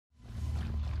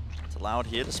allowed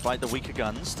here despite the weaker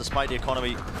guns, despite the economy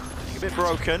being a bit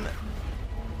broken.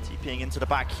 TPing into the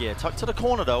back here. Tucked to the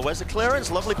corner though. Where's the clearance?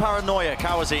 Lovely paranoia.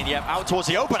 Kawazin, yep, out towards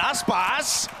the open.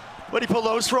 Aspas! Where'd he pull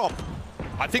those from?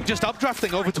 I think just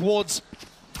updrafting over towards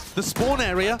the spawn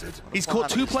area. He's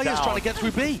caught two players trying to get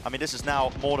through B. I mean, this is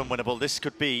now more than winnable. This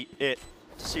could be it.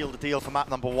 Seal the deal for map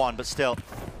number 1, but still.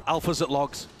 Alpha's at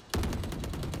logs.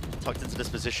 Tucked into this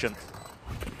position.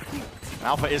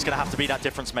 Alpha is going to have to be that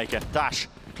difference maker. Dash,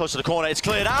 close to the corner, it's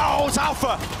cleared out,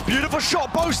 Alpha! Beautiful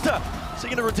shot, Boaster! Is he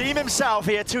going to redeem himself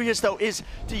here? 2 years though is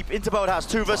deep into Boathouse,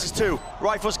 2 versus 2.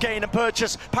 Rifles gain and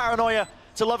purchase, paranoia,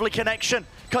 it's a lovely connection.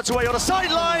 Cuts away on the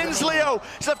sidelines, Leo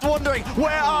is left wondering,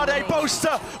 where are they?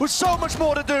 Boaster with so much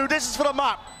more to do, this is for the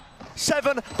map.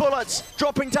 7 bullets,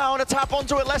 dropping down, a tap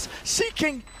onto it less,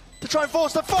 seeking to try and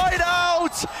force the fight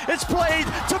out! It's played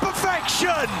to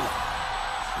perfection!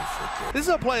 This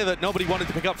is a player that nobody wanted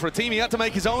to pick up for a team. He had to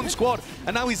make his own squad,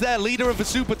 and now he's there, leader of a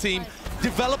super team,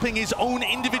 developing his own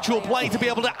individual play to be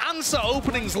able to answer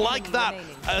openings like that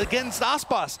against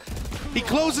Aspas. He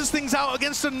closes things out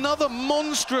against another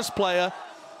monstrous player,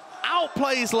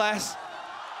 outplays less,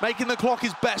 making the clock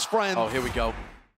his best friend. Oh, here we go.